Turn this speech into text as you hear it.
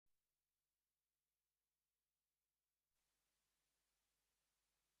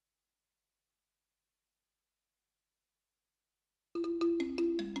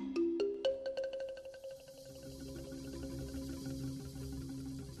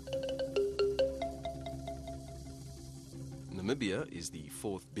Namibia is the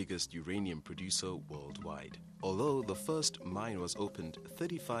fourth biggest uranium producer worldwide. Although the first mine was opened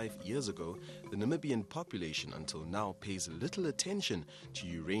 35 years ago, the Namibian population until now pays little attention to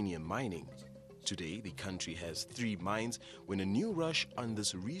uranium mining. Today, the country has 3 mines when a new rush on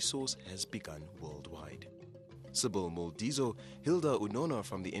this resource has begun worldwide. Zebille, Moldizio, Hilda Uunona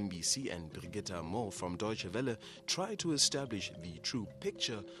from the NBC and Brigitte Moll from Deutsche Welle try to establish the true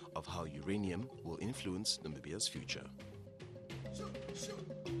picture of how uranium will influence Namibia's future.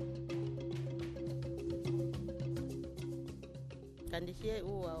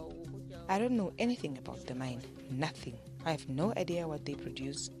 I don't know anything about the mine, nothing. I have no idea what they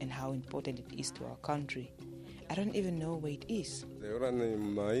produce and how important it is to our country. I don't even know where it is. The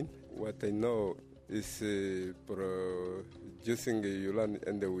uranium mine, what I know is producing uranium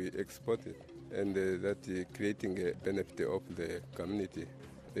and we export it, and that creating a benefit of the community.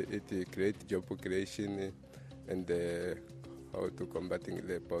 It creates job creation and how to combating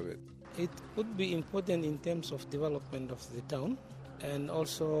the poverty. It would be important in terms of development of the town and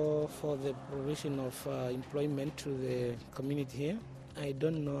also for the provision of employment to the community here. I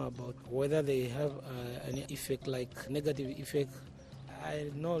don't know about whether they have any effect, like negative effect.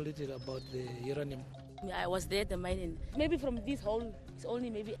 I know a little about the uranium. I was there at the mine, and maybe from this hole, it's only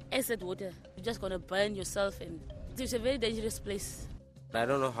maybe acid water. You're just going to burn yourself, and it's a very dangerous place. I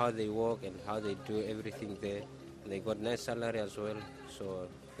don't know how they work and how they do everything there. They got nice salary as well, so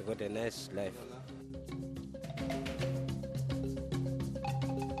they got a nice life.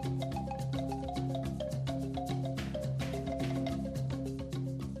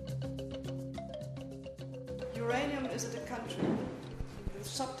 Uranium is at a country. The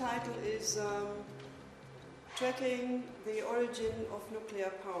subtitle is Tracking the Origin of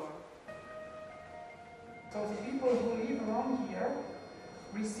Nuclear Power. So the people who live around here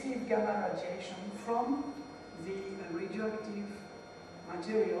receive gamma radiation from the radioactive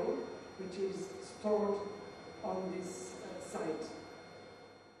material which is stored on this site.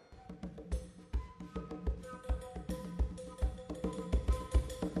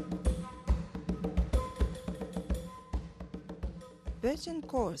 Burton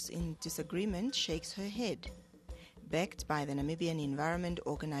Course in disagreement shakes her head. Backed by the Namibian environment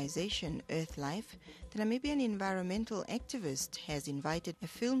organization Earthlife, the Namibian environmental activist has invited a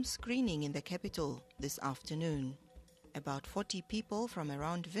film screening in the capital this afternoon. About 40 people from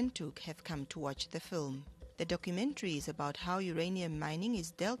around Windhoek have come to watch the film. The documentary is about how uranium mining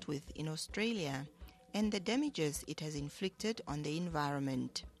is dealt with in Australia and the damages it has inflicted on the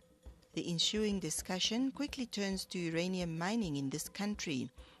environment. The ensuing discussion quickly turns to uranium mining in this country,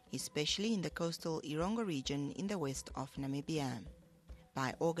 especially in the coastal Negongo region in the west of Namibia.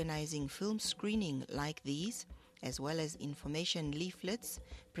 By organizing film screening like these, as well as information leaflets,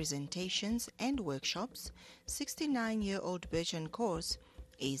 presentations and workshops, 69-year-old Burton Course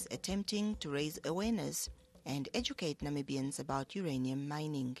is attempting to raise awareness and educate Namibians about uranium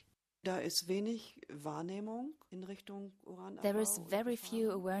mining. There is very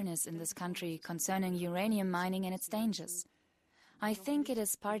few awareness in this country concerning uranium mining and its dangers. I think it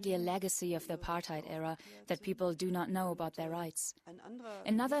is partly a legacy of the apartheid era that people do not know about their rights.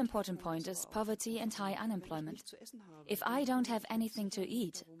 Another important point is poverty and high unemployment. If I don't have anything to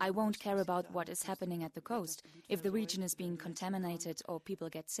eat, I won't care about what is happening at the coast, if the region is being contaminated or people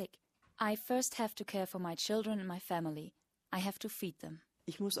get sick. I first have to care for my children and my family. I have to feed them.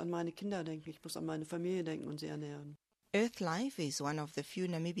 Ich muss an meine Kinder denken, ich muss an meine Familie denken und sie ernähren. Earthlife is one of the few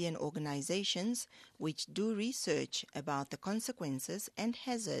Namibian organizations which do research about the consequences and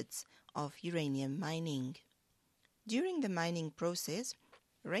hazards of uranium mining. During the mining process,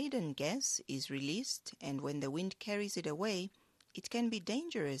 radon gas is released, and when the wind carries it away, it can be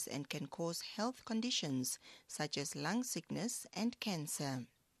dangerous and can cause health conditions such as lung sickness and cancer.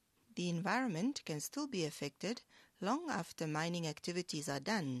 The environment can still be affected long after mining activities are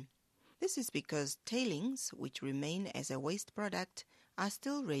done. This is because tailings, which remain as a waste product, are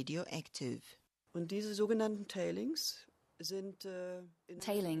still radioactive. Und diese sogenannten Tailings sind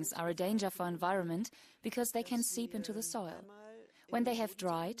Tailings are a danger for environment because they can seep into the soil. When they have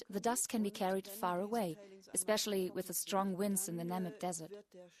dried, the dust can be carried far away, especially with the strong winds in the Namib Desert.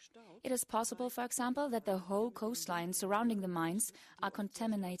 It is possible, for example, that the whole coastline surrounding the mines are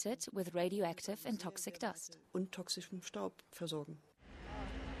contaminated with radioactive and toxic dust. Und toxischem Staub versorgen.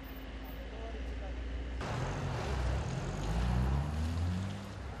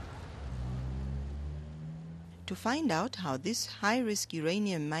 To find out how this high-risk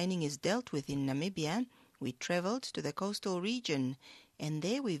uranium mining is dealt with in Namibia, we travelled to the coastal region, and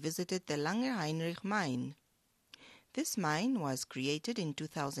there we visited the Lange Heinrich mine. This mine was created in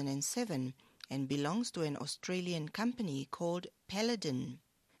 2007 and belongs to an Australian company called Paladin.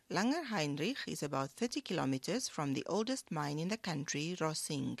 Langer Heinrich is about 30 kilometers from the oldest mine in the country,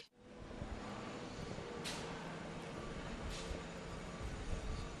 Rossing.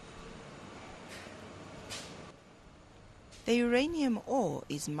 The uranium ore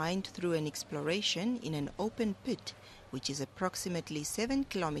is mined through an exploration in an open pit, which is approximately 7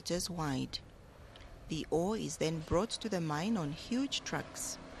 kilometers wide. The ore is then brought to the mine on huge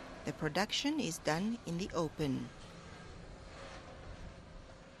trucks. The production is done in the open.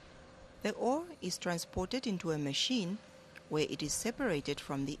 The ore is transported into a machine where it is separated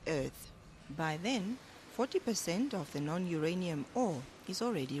from the earth. By then, 40% of the non-uranium ore is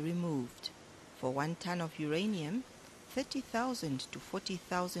already removed. For 1 ton of uranium, 30,000 to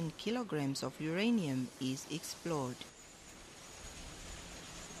 40,000 kilograms of uranium is explored.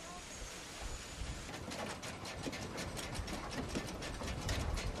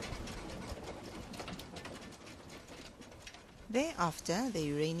 Thereafter, the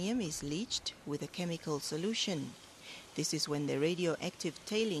uranium is leached with a chemical solution. This is when the radioactive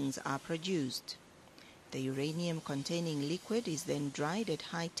tailings are produced. The uranium-containing liquid is then dried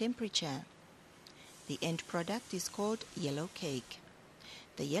at high temperature. The end product is called yellow cake.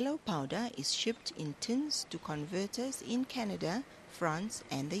 The yellow powder is shipped in tins to converters in Canada, France,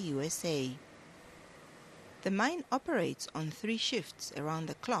 and the USA. The mine operates on 3 shifts around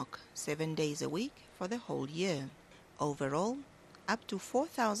the clock, 7 days a week for the whole year. Overall, up to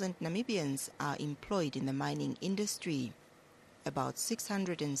 4,000 Namibians are employed in the mining industry. About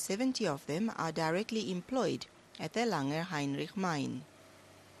 670 of them are directly employed at the Langer Heinrich mine.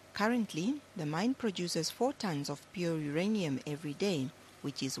 Currently, the mine produces 4 tons of pure uranium every day,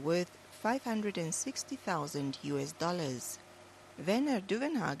 which is worth $560,000. Werner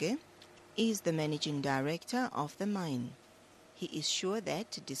Duvenhage is the managing director of the mine. He is sure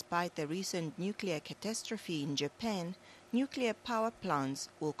that, despite the recent nuclear catastrophe in Japan, nuclear power plants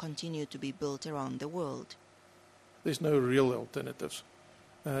will continue to be built around the world. There's no real alternatives.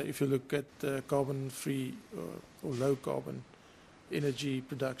 If you look at carbon-free or low-carbon energy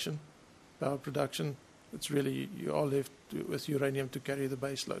production, power production, it's really, you are left with uranium to carry the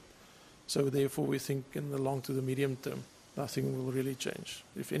base load. So therefore we think in the long to the medium term, nothing will really change.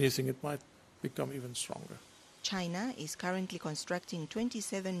 If anything, it might become even stronger. China is currently constructing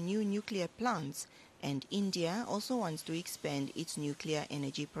 27 new nuclear plants, and India also wants to expand its nuclear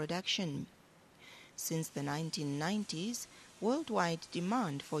energy production. Since the 1990s, worldwide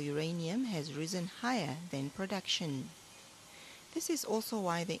demand for uranium has risen higher than production. This is also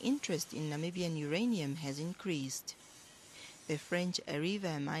why the interest in Namibian uranium has increased. The French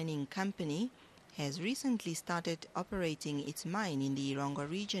Arriva mining company has recently started operating its mine in the Negongo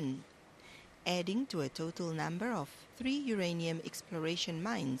region, adding to a total number of 3 uranium exploration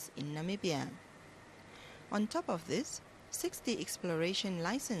mines in Namibia. On top of this, 60 exploration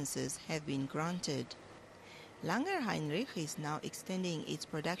licenses have been granted. Langer Heinrich is now extending its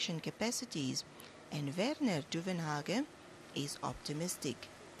production capacities, and Werner Duvenhage is optimistic.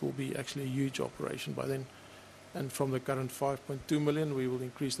 It will be actually a huge operation by then. And from the current 5.2 million, we will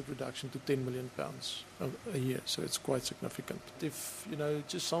increase the production to 10 million pounds a year. So it's quite significant. If,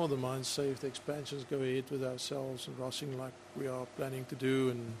 just some of the mines say if the expansions go ahead with ourselves and Rossing like we are planning to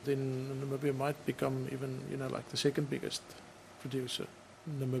do, and then Namibia might become even, like the second biggest producer.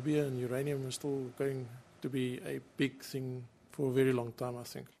 Namibia and uranium is still going to be a big thing for a very long time, I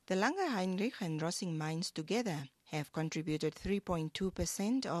think. The Langer Heinrich and Rossing mines together have contributed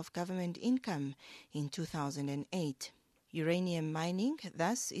 3.2% of government income in 2008. Uranium mining,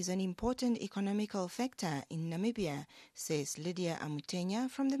 thus, is an important economical factor in Namibia, says Lydia Amutenya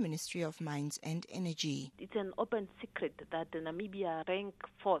from the Ministry of Mines and Energy. It's an open secret that Namibia ranks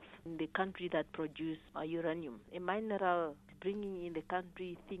 4th in the country that produce uranium, a mineral bringing in the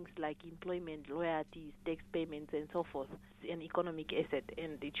country things like employment, royalties, tax payments, and so forth. It's an economic asset,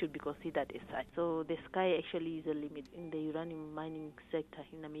 and it should be considered as such. So the sky actually is a limit in the uranium mining sector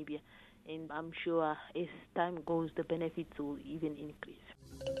in Namibia, and I'm sure as time goes, the benefits will even increase.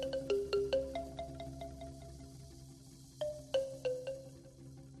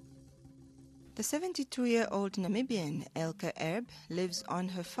 The 72-year-old Namibian Elke Erb lives on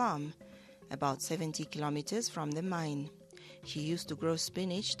her farm, about 70 kilometers from the mine. She used to grow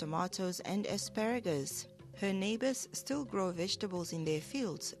spinach, tomatoes, and asparagus. Her neighbors still grow vegetables in their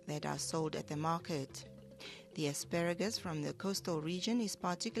fields that are sold at the market. The asparagus from the coastal region is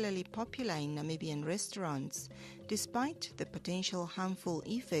particularly popular in Namibian restaurants, despite the potential harmful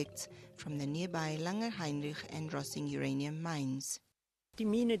effects from the nearby Langer Heinrich and Rossing uranium mines. The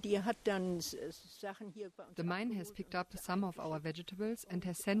mine has picked up some of our vegetables and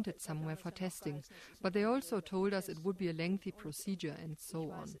has sent it somewhere for testing, but they also told us it would be a lengthy procedure and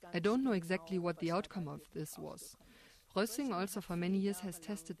so on. I don't know exactly what the outcome of this was. Rössing also for many years has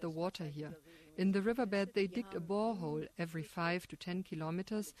tested the water here. In the riverbed they digged a borehole every 5 to 10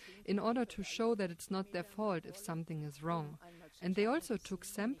 kilometers in order to show that it's not their fault if something is wrong. And they also took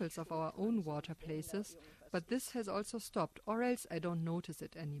samples of our own water places, but this has also stopped, or else I don't notice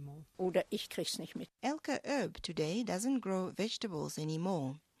it anymore. Elke Erb today doesn't grow vegetables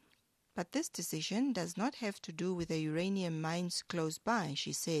anymore. But this decision does not have to do with the uranium mines close by,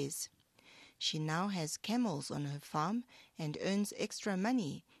 she says. She now has camels on her farm and earns extra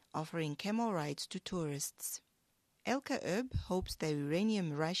money offering camel rides to tourists. Elke Erb hopes the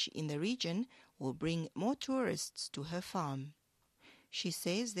uranium rush in the region will bring more tourists to her farm. She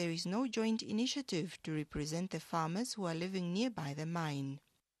says there is no joint initiative to represent the farmers who are living nearby the mine.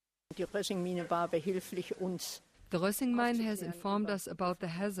 The Rössing mine has informed us about the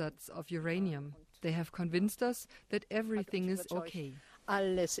hazards of uranium. They have convinced us that everything is okay.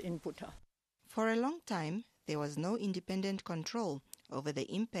 For a long time, there was no independent control over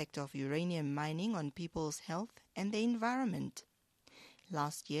the impact of uranium mining on people's health and the environment.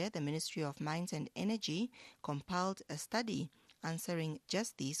 Last year, the Ministry of Mines and Energy compiled a study answering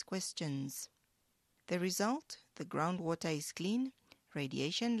just these questions. The result, the groundwater is clean,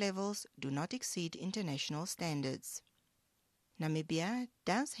 radiation levels do not exceed international standards. Namibia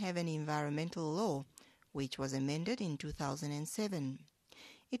does have an environmental law, which was amended in 2007.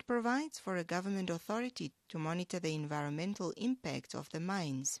 It provides for a government authority to monitor the environmental impact of the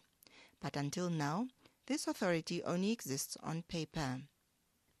mines. But until now, this authority only exists on paper.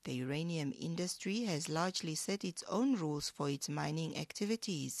 The uranium industry has largely set its own rules for its mining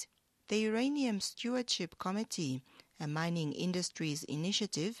activities. The Uranium Stewardship Committee, a mining industry's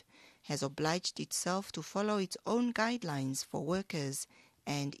initiative, has obliged itself to follow its own guidelines for workers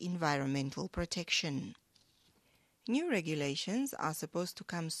and environmental protection. New regulations are supposed to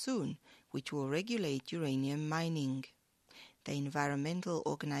come soon, which will regulate uranium mining. The environmental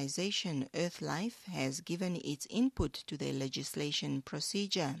organization EarthLife has given its input to the legislation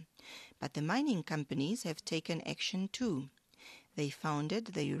procedure, but the mining companies have taken action too. They founded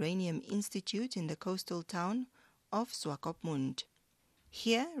the Uranium Institute in the coastal town of Swakopmund.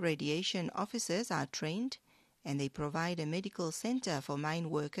 Here, radiation officers are trained, and they provide a medical center for mine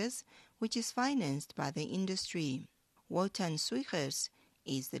workers, which is financed by the industry. Wotan Suichers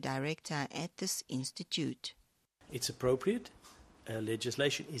is the director at this institute. It's appropriate.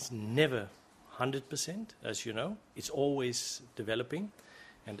 Legislation is never 100%, as you know. It's always developing.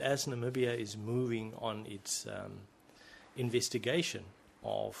 And as Namibia is moving on its investigation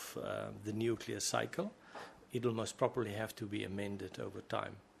of the nuclear cycle, it will most probably have to be amended over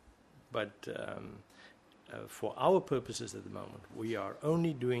time. But for our purposes at the moment, we are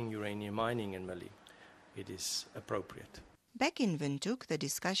only doing uranium mining in Mali. It is appropriate. Back in Windhoek, the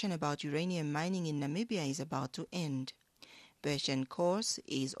discussion about uranium mining in Namibia is about to end. Berchen Kors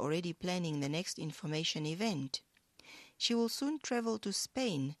is already planning the next information event. She will soon travel to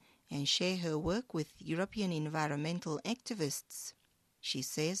Spain and share her work with European environmental activists. She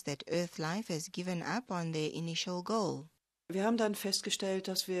says that EarthLife has given up on their initial goal. We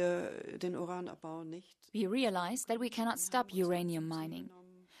realized that we cannot stop uranium mining.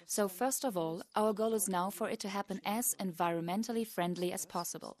 So first of all, our goal is now for it to happen as environmentally friendly as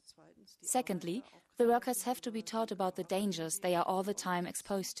possible. Secondly, the workers have to be taught about the dangers they are all the time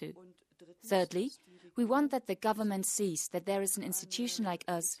exposed to. Thirdly, we want that the government sees that there is an institution like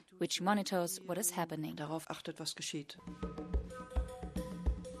us which monitors what is happening.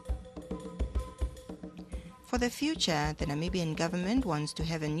 For the future, the Namibian government wants to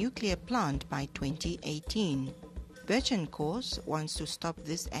have a nuclear plant by 2018. Berchen Kors wants to stop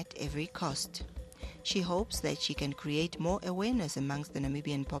this at every cost. She hopes that she can create more awareness amongst the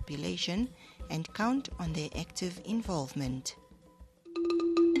Namibian population and count on their active involvement.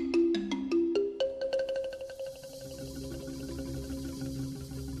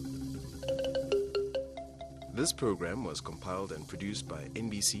 This program was compiled and produced by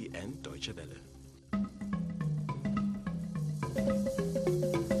NBC and Deutsche Welle.